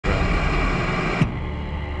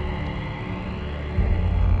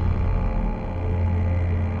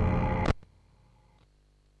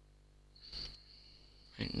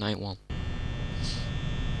night one.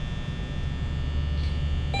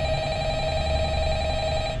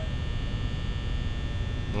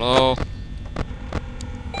 Hello?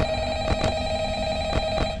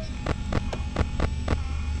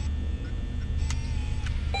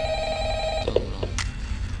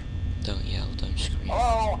 Don't yell, don't scream.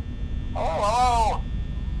 Hello? Hello?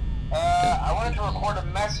 I wanted to record a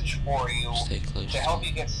message for you Stay close to help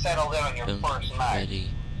you get settled in on your first night. Freddy.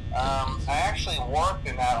 I actually worked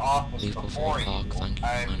in that office Leave before you. thank you for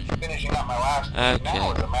I'm management. finishing up my last week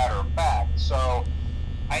now, as a matter of fact. So,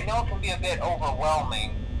 I know it can be a bit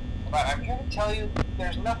overwhelming, but I'm here to tell you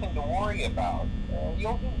there's nothing to worry about.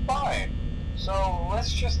 You'll do fine. So,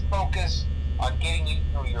 let's just focus on getting you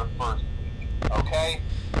through your first week, okay?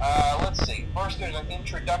 Let's see. First, there's an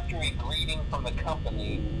introductory greeting from the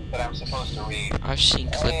company that I'm supposed to read. I've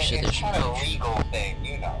seen clips of this. It's kind of a legal thing,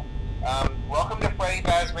 you know. Welcome to Freddy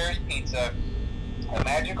Fazbear's Pizza, a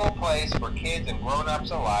magical place for kids and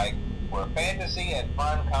grown-ups alike, where fantasy and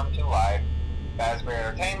fun come to life. Fazbear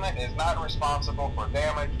Entertainment is not responsible for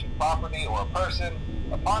damage to property or person.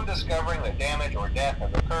 Upon discovering that damage or death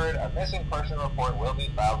has occurred, a missing person report will be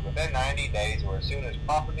filed within 90 days or as soon as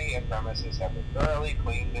property and premises have been thoroughly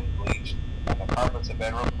cleaned and bleached and the carpets have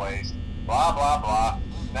been replaced. Blah, blah, blah.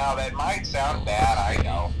 Now, that might sound bad, I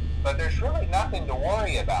know, but there's really nothing to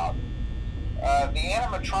worry about. The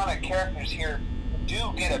animatronic characters here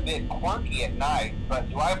do get a bit quirky at night, but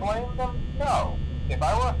do I blame them? No. If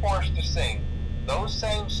I were forced to sing those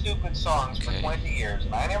same stupid songs for 20 years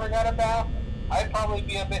and I never got a bath, I'd probably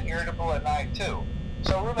be a bit irritable at night too.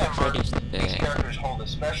 So remember, these characters hold a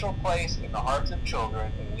special place in the hearts of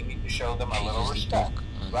children and we need to show them a little respect,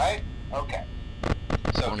 right? Okay.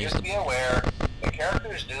 So just be aware, the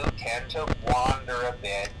characters do tend to wander a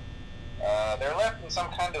bit. They're left in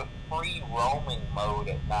some kind of free roaming mode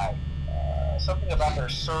at night. Something about their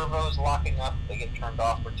servos locking up if they get turned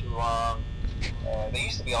off for too long. They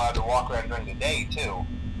used to be allowed to walk around during the day too,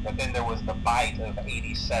 but then there was the bite of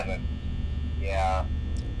 87. Yeah.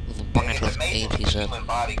 It's amazing that the human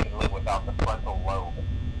body can live without the frontal lobe,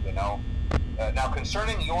 you know? Now,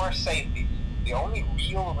 concerning your safety, the only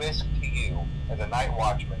real risk to you as a night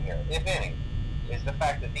watchman here, if any, is the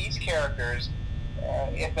fact that these characters,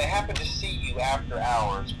 if they happen to see you after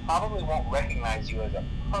hours, probably won't recognize you as a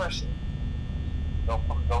person.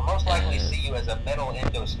 They'll most likely see you as a metal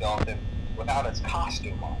endoskeleton without its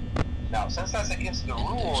costume on. Now, since that's against the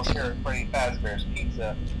rules here at Freddy Fazbear's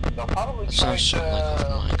Pizza, they'll probably try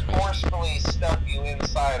to forcefully stuff you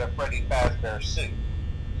inside a Freddy Fazbear suit.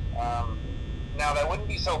 Now, that wouldn't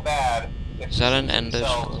be so bad if the suits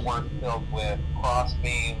themselves weren't filled with cross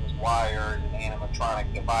beams, wires, and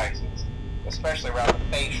animatronic devices, especially around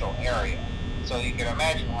the facial area. So you can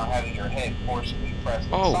imagine how having your head forcefully pressed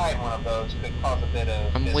inside one of those could cause a bit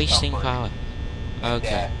of I'm wasting power. Okay.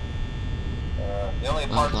 Death. The only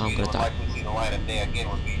parts of you that would likely see the light of day again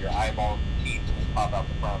would be your eyeballs and teeth when they pop out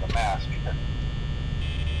the front of the mask.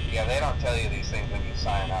 Yeah, they don't tell you these things when you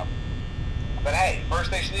sign up. But hey, first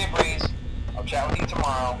station of the breeze. I'll chat with you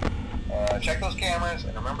tomorrow. Check those cameras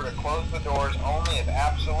and remember to close the doors only if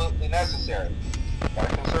absolutely necessary.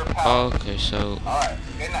 Gotta conserve power. Okay, so alright,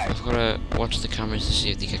 good night. I've gotta watch the cameras to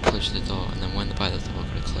see if they get close to the door, and then when they're by the door,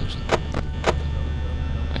 I've gotta close them.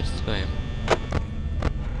 Right, it's 2 AM.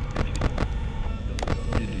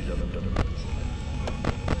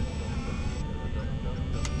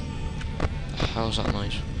 How's that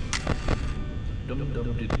noise?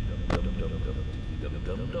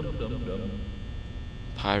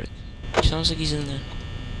 Pirate. He sounds like he's in there.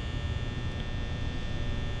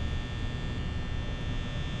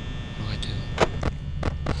 What do I do?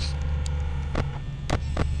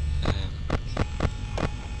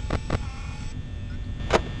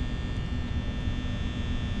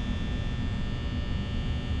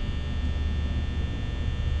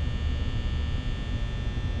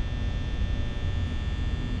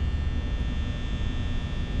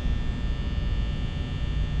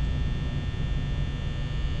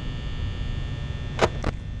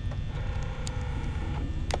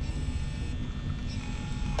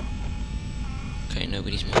 Okay,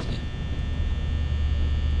 nobody's moved yet.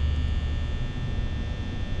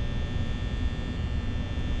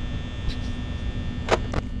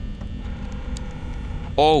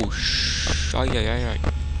 Oh, ay.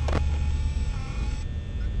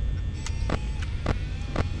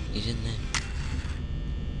 He's in there.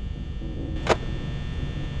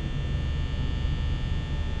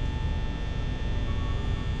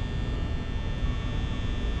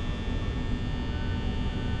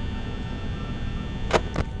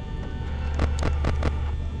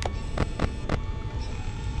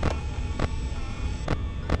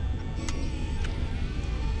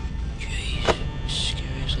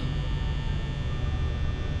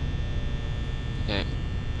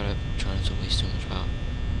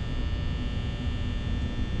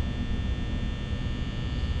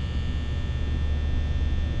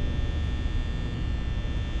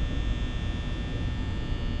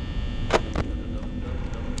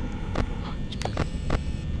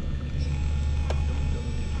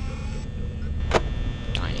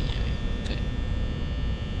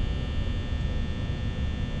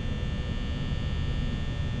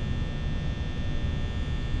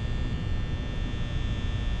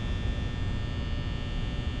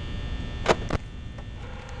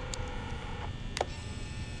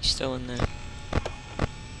 still in there.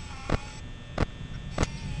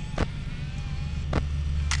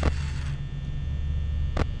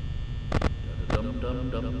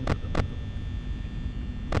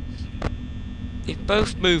 They've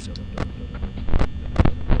both moved.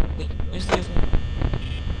 Wait, where's the other one?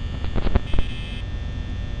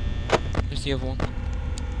 Where's the other one?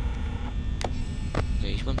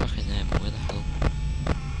 Okay, he's went back in there, but where the hell?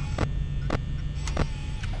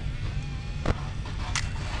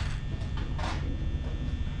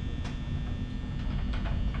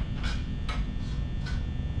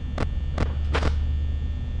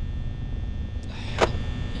 The hell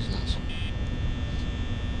is that?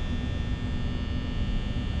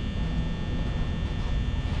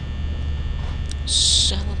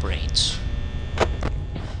 Celebrate.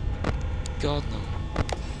 God no.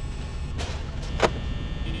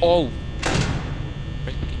 Oh!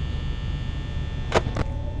 Frick.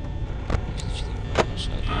 He's literally right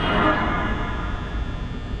outside.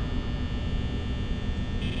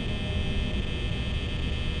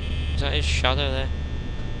 Is that his shadow there?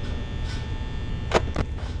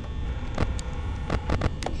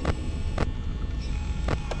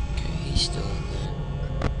 Okay, he's still in there.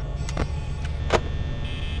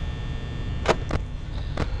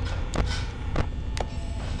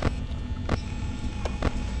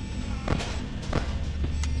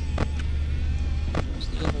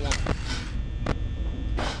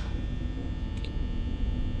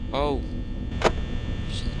 Oh,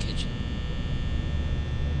 she's in the kitchen.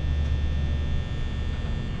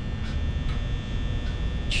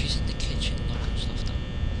 She's in the kitchen knocking stuff down.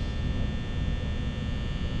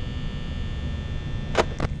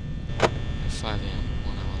 5 AM,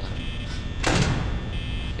 1 hour left.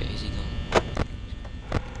 Okay, is he gone? Where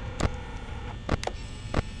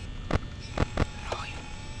are you?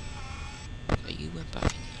 Okay, you went back in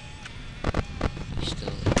there. He's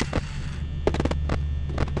still there.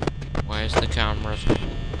 Where's the cameras? Where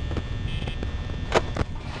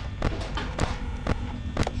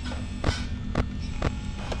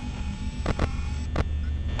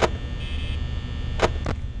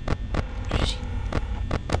is he?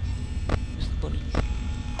 Where's the bunny?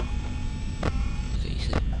 Okay, he's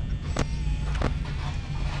there.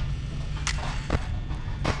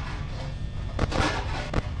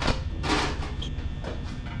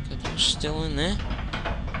 God, you're still in there?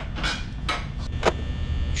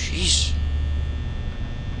 Jeez.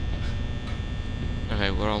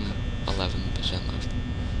 Okay, we're on 11% left.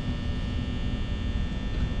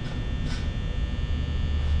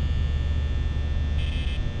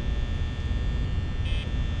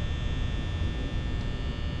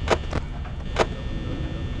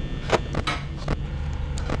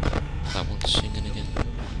 That one's singing again.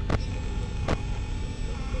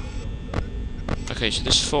 Okay, so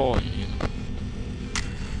there's 4 in here.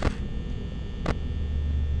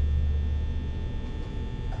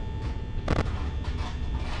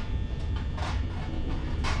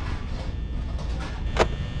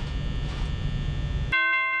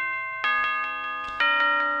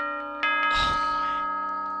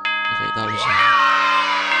 Okay, that was